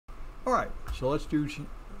All right, so let's do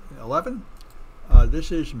 11.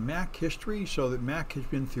 This is Mac history, so that Mac has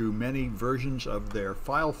been through many versions of their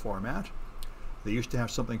file format. They used to have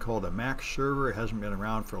something called a Mac server. It hasn't been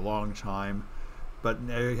around for a long time, but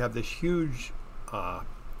now you have this huge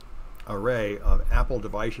array of Apple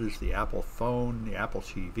devices, the Apple phone, the Apple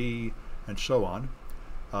TV, and so on.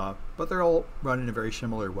 But they're all run in a very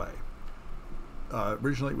similar way.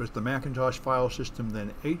 Originally it was the Macintosh file system,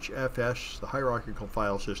 then HFS, the hierarchical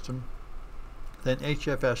file system, then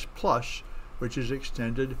HFS Plus, which is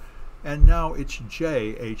extended, and now it's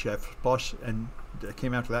JHF Plus, and it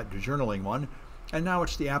came after that, the journaling one, and now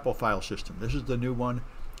it's the Apple file system. This is the new one,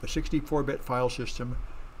 a 64-bit file system,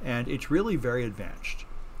 and it's really very advanced.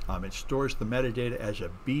 It stores the metadata as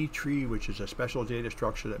a B tree, which is a special data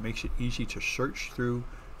structure that makes it easy to search through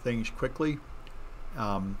things quickly.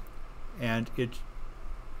 And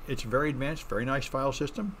it's a very advanced, very nice file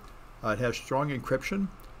system. It has strong encryption,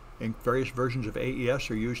 and various versions of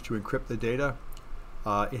AES are used to encrypt the data.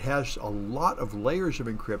 It has a lot of layers of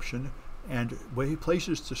encryption and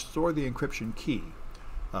places to store the encryption key.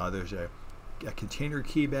 There's a container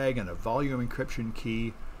key bag and a volume encryption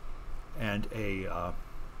key and a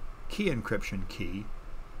key encryption key.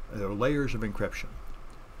 There are layers of encryption.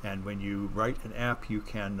 And when you write an app, you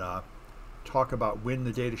can talk about when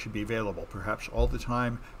the data should be available, perhaps all the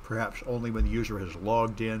time, perhaps only when the user has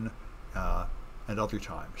logged in, and other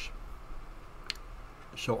times.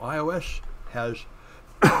 So iOS has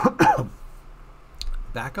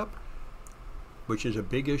backup, which is a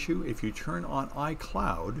big issue. If you turn on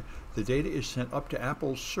iCloud, the data is sent up to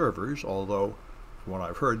Apple's servers, although from what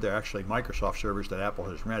I've heard, they're actually Microsoft servers that Apple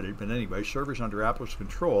has rented. But anyway, servers under Apple's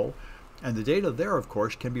control. And the data there, of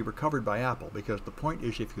course, can be recovered by Apple, because the point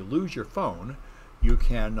is if you lose your phone, you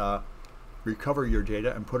can recover your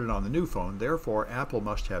data and put it on the new phone. Therefore, Apple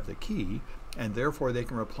must have the key, and therefore they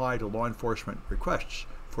can reply to law enforcement requests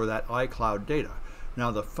for that iCloud data.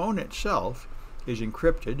 Now, the phone itself is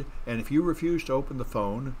encrypted, and if you refuse to open the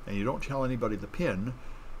phone and you don't tell anybody the PIN,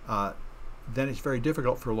 then it's very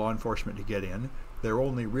difficult for law enforcement to get in. Their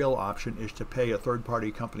only real option is to pay a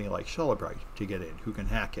third-party company like Celebrite to get in, who can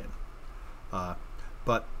hack in.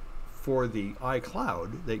 But for the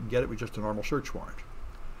iCloud, they can get it with just a normal search warrant.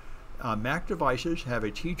 Mac devices have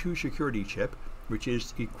a T2 security chip, which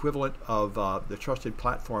is equivalent of the Trusted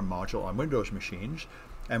Platform module on Windows machines.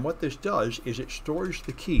 And what this does is it stores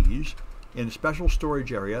the keys in a special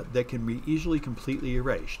storage area that can be easily completely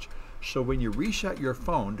erased. So when you reset your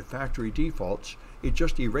phone to factory defaults, it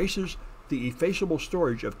just erases the effaceable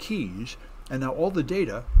storage of keys, and now all the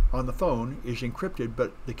data on the phone is encrypted,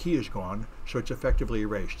 but the key is gone, so it's effectively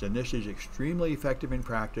erased. And this is extremely effective in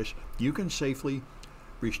practice. You can safely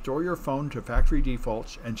restore your phone to factory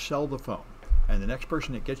defaults and sell the phone. And the next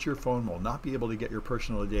person that gets your phone will not be able to get your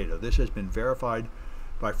personal data. This has been verified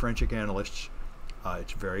by forensic analysts.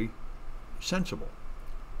 It's very sensible.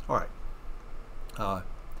 All right.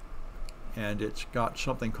 And it's got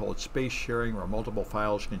something called space sharing, where multiple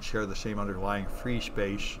files can share the same underlying free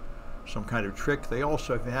space. Some kind of trick. They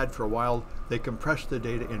also have had for a while, they compress the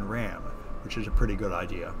data in RAM, which is a pretty good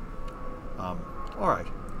idea. All right.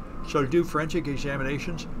 So to do forensic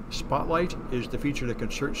examinations, Spotlight is the feature that can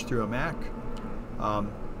search through a Mac.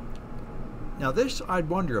 Now this I'd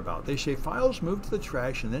wonder about. They say files moved to the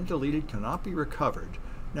trash and then deleted cannot be recovered.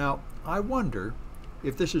 Now I wonder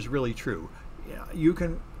if this is really true. You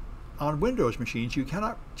can, on Windows machines, you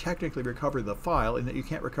cannot technically recover the file in that you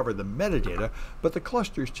can't recover the metadata, but the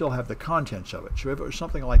clusters still have the contents of it. So if it was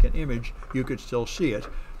something like an image, you could still see it.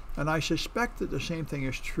 And I suspect that the same thing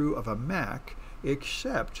is true of a Mac,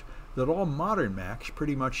 except that all modern Macs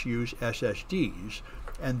pretty much use SSDs,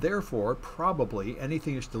 and therefore probably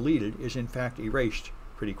anything that's deleted is in fact erased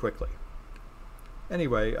pretty quickly.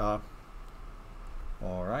 Anyway, all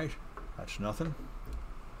right, that's nothing.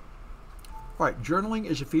 All right, journaling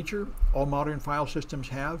is a feature all modern file systems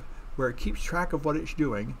have, where it keeps track of what it's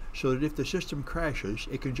doing so that if the system crashes,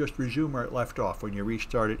 it can just resume where it left off when you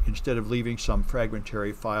restart it instead of leaving some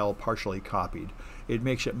fragmentary file partially copied. It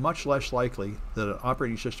makes it much less likely that an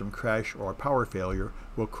operating system crash or a power failure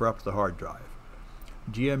will corrupt the hard drive.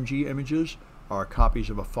 DMG images are copies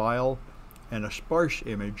of a file, and a sparse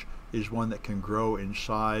image is one that can grow in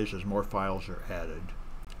size as more files are added.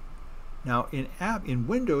 Now in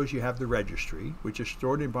Windows you have the registry, which is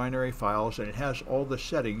stored in binary files, and it has all the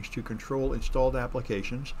settings to control installed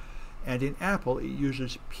applications, and in Apple it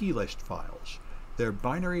uses plist files. They're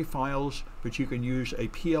binary files, but you can use a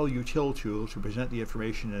plutil tool to present the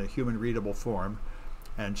information in a human readable form,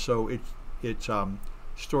 and so it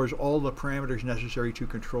stores all the parameters necessary to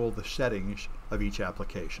control the settings of each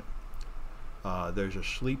application. There's a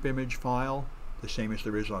sleep image file, the same as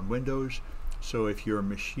there is on Windows. So if your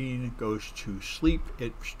machine goes to sleep,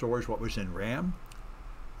 it stores what was in RAM.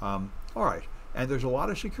 All right, and there's a lot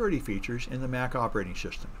of security features in the Mac operating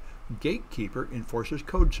system. Gatekeeper enforces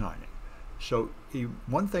code signing. So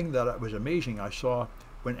one thing that was amazing, I saw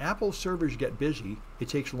when Apple servers get busy, it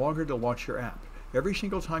takes longer to launch your app. Every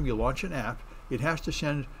single time you launch an app, it has to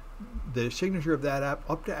send the signature of that app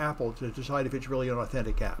up to Apple to decide if it's really an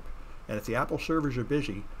authentic app. And if the Apple servers are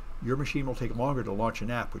busy, your machine will take longer to launch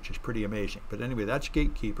an app, which is pretty amazing. But anyway, that's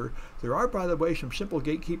Gatekeeper. There are, by the way, some simple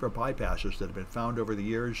Gatekeeper bypasses that have been found over the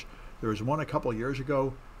years. There was one a couple of years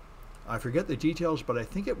ago. I forget the details, but I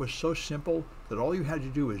think it was so simple that all you had to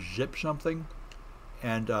do was zip something,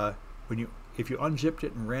 and if you unzipped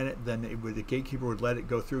it and ran it, then the Gatekeeper would let it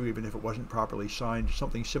go through even if it wasn't properly signed,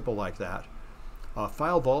 something simple like that.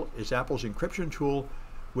 FileVault is Apple's encryption tool,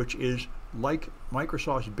 which is like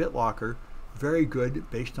Microsoft's BitLocker, very good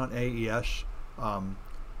based on AES,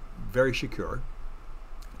 very secure.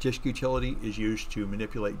 Disk Utility is used to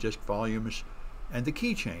manipulate disk volumes, and the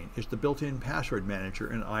Keychain is the built-in password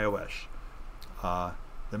manager in iOS.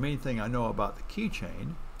 The main thing I know about the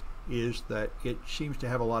Keychain is that it seems to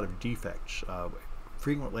have a lot of defects.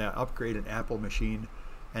 Frequently I upgrade an Apple machine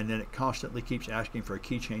and then it constantly keeps asking for a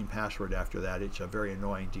keychain password after that. It's a very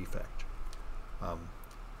annoying defect.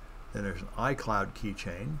 Then there's an iCloud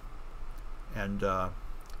keychain, and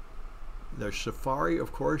there's Safari,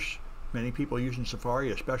 of course. Many people using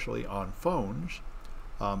Safari, especially on phones,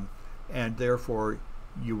 and therefore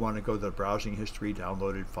you want to go to the browsing history,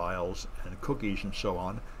 downloaded files, and cookies, and so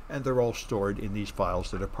on, and they're all stored in these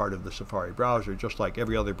files that are part of the Safari browser, just like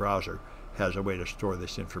every other browser has a way to store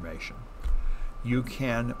this information. You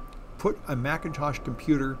can put a Macintosh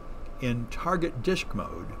computer in target disk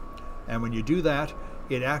mode, and when you do that,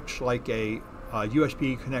 it acts like a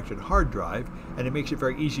USB connected hard drive, and it makes it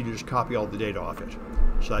very easy to just copy all the data off it.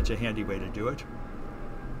 So that's a handy way to do it.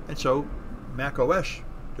 And so Mac OS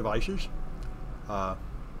devices, the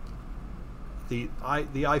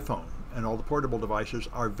iPhone and all the portable devices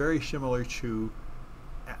are very similar to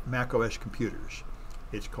Mac OS computers.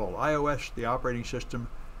 It's called iOS, the operating system,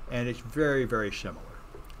 and it's very, very similar.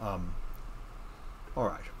 All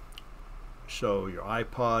right. So your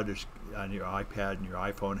iPod and your iPad and your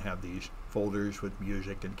iPhone have these folders with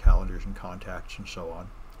music and calendars and contacts and so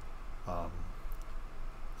on.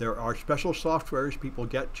 There are special softwares people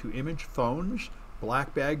get to image phones.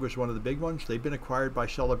 BlackBag was one of the big ones. They've been acquired by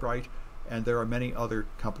Cellebrite, and there are many other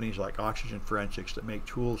companies like Oxygen Forensics that make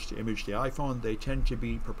tools to image the iPhone. They tend to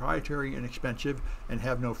be proprietary and expensive and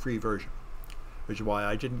have no free version, which is why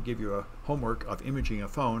I didn't give you a homework of imaging a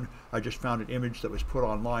phone. I just found an image that was put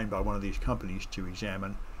online by one of these companies to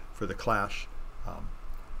examine for the class.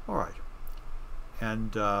 All right.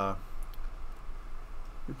 And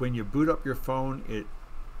when you boot up your phone, it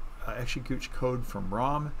executes code from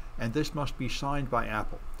ROM, and this must be signed by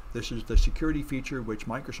Apple. This is the security feature which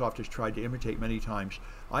Microsoft has tried to imitate many times.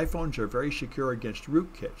 iPhones are very secure against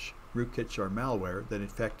rootkits. Rootkits are malware that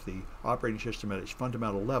infect the operating system at its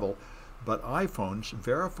fundamental level, but iPhones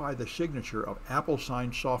verify the signature of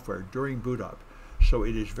Apple-signed software during boot up, so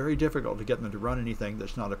it is very difficult to get them to run anything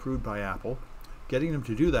that's not approved by Apple. Getting them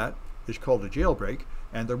to do that is called a jailbreak,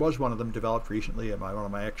 and there was one of them developed recently by one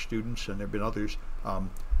of my ex-students, and there have been others,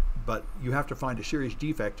 but you have to find a serious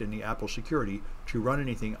defect in the Apple security to run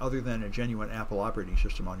anything other than a genuine Apple operating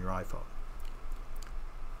system on your iPhone.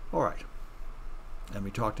 All right. And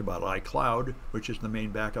we talked about iCloud, which is the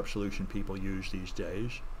main backup solution people use these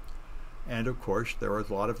days. And of course, there is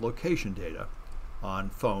a lot of location data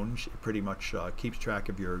on phones. It pretty much keeps track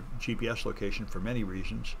of your GPS location for many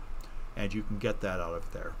reasons, and you can get that out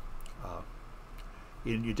of there.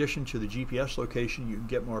 In addition to the GPS location, you can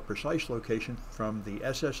get more precise location from the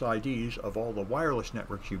SSIDs of all the wireless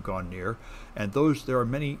networks you've gone near, and there are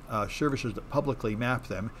many services that publicly map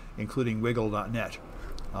them, including Wiggle.net,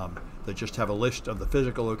 that just have a list of the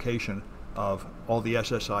physical location of all the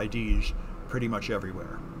SSIDs pretty much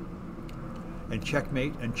everywhere. And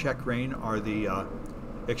Checkmate and Checkrain are the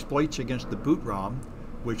exploits against the boot ROM,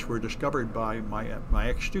 which were discovered by my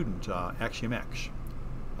ex-student, AxiomX.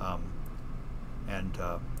 And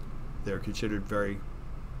they're considered very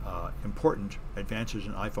important advances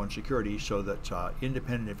in iPhone security, so that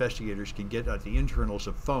independent investigators can get at the internals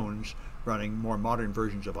of phones running more modern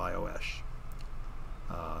versions of iOS.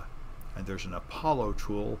 And there's an Apollo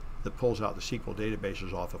tool that pulls out the SQL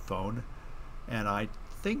databases off a phone, and I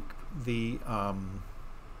think the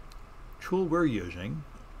tool we're using,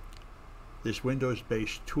 this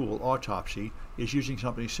Windows-based tool, Autopsy, is using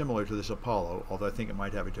something similar to this Apollo, although I think it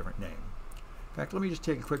might have a different name. In fact, let me just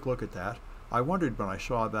take a quick look at that. I wondered when I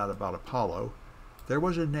saw that about Apollo. There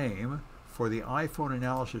was a name for the iPhone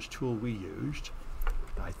analysis tool we used.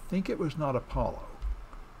 I think it was not Apollo.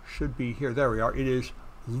 Should be here. There we are. It is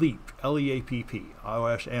LEAP, L-E-A-P-P,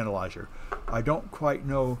 iOS Analyzer. I don't quite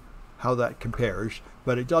know how that compares,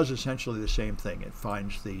 but it does essentially the same thing. It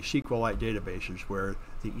finds the SQLite databases where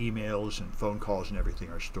the emails and phone calls and everything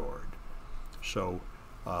are stored. So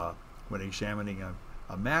when examining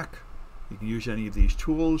a Mac, you can use any of these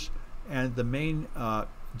tools, and the main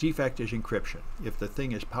defect is encryption. If the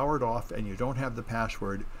thing is powered off and you don't have the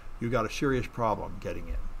password, you've got a serious problem getting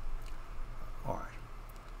in. All right.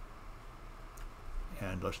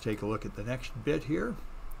 And let's take a look at the next bit here.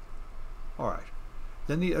 All right.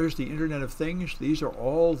 Then there's the Internet of Things. These are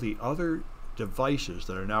all the other devices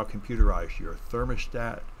that are now computerized. Your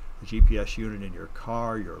thermostat, the GPS unit in your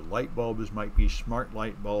car, your light bulbs might be smart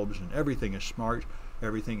light bulbs, and everything is smart.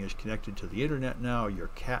 Everything is connected to the internet now, your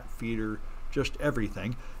cat feeder, just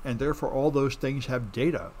everything. And therefore all those things have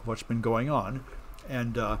data of what's been going on.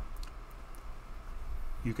 And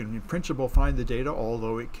you can in principle find the data,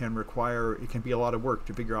 although it can be a lot of work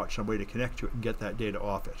to figure out some way to connect to it and get that data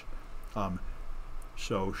off it.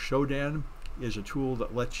 So Shodan is a tool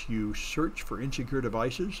that lets you search for insecure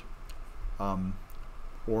devices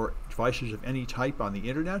or devices of any type on the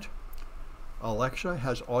internet. Alexa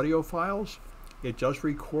has audio files. It does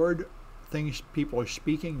record things people are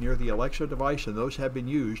speaking near the Alexa device, and those have been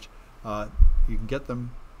used. You can get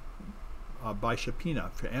them by subpoena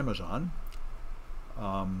for Amazon.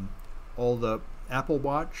 All the Apple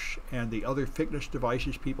Watch and the other fitness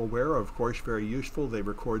devices people wear are, of course, very useful. They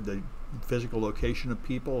record the physical location of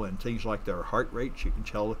people and things like their heart rates. You can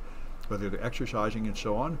tell whether they're exercising and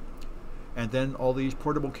so on. And then all these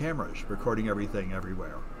portable cameras recording everything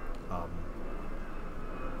everywhere.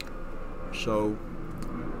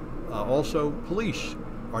 Also police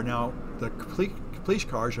are now, the police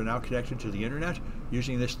cars are now connected to the internet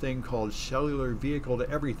using this thing called Cellular Vehicle to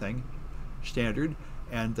Everything standard,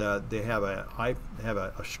 and they have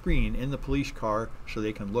a screen in the police car so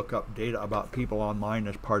they can look up data about people online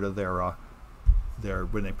as part of their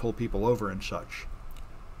when they pull people over and such.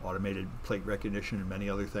 Automated plate recognition and many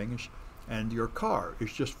other things. And your car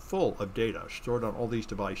is just full of data stored on all these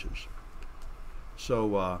devices.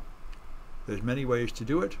 So there's many ways to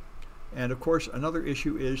do it. And of course another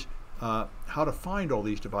issue is how to find all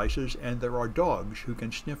these devices, and there are dogs who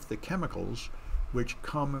can sniff the chemicals which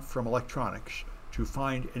come from electronics to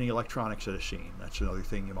find any electronics at a scene. That's another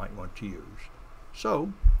thing you might want to use.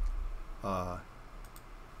 So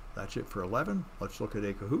that's it for 11. Let's look at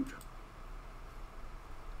a Kahoot.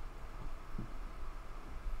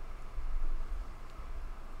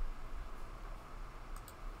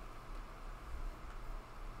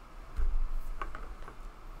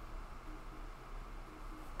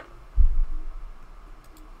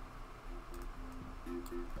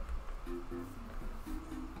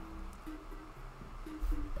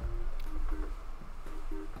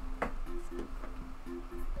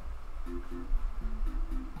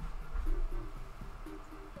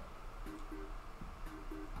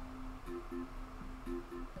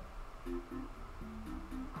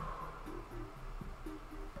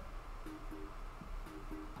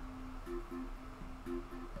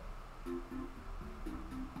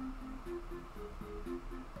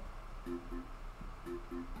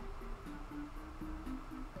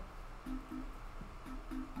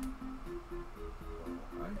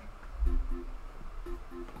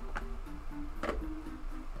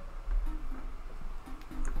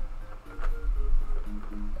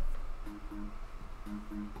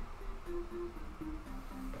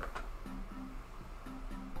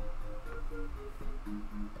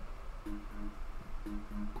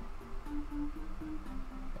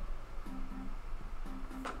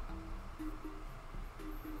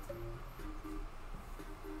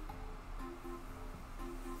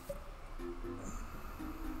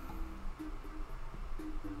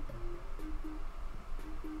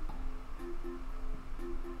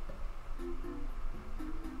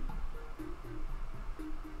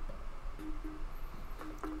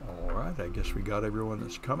 I guess we got everyone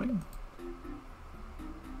that's coming.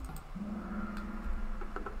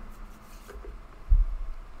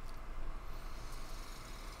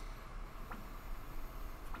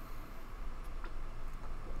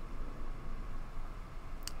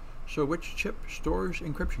 So which chip stores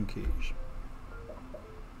encryption keys?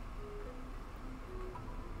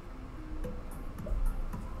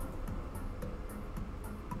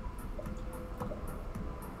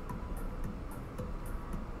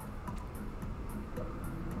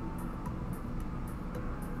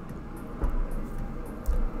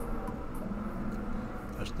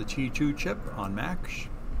 the T2 chip on Macs.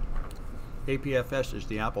 APFS is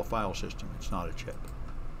the Apple file system. It's not a chip.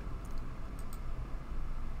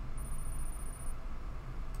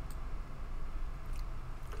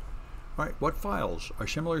 All right, what files are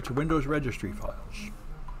similar to Windows registry files?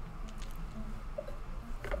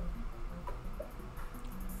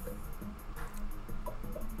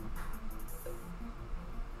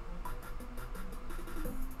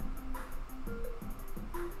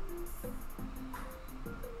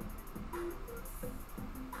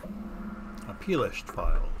 plist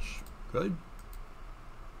files. Good.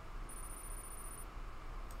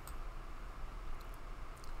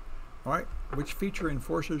 All right, which feature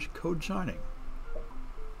enforces code signing?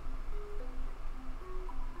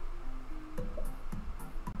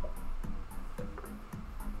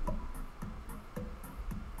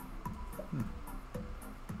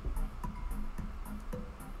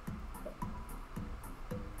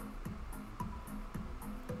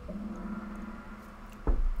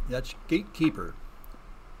 That's Gatekeeper.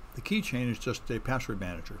 The keychain is just a password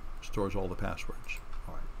manager. It stores all the passwords.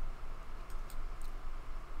 All right.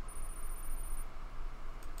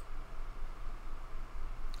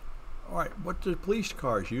 All right, what do police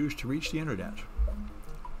cars use to reach the internet?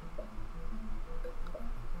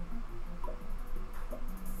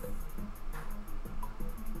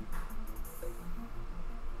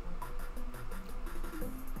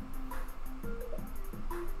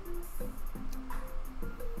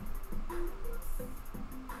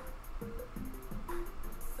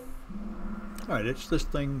 All right, it's this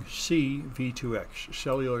thing CV2X,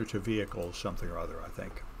 cellular to vehicle something or other, I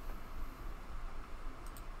think.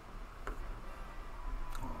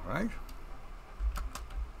 All right.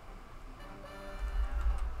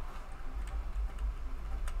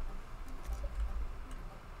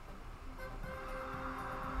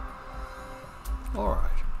 All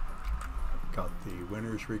right. Got the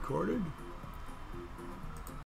winners recorded.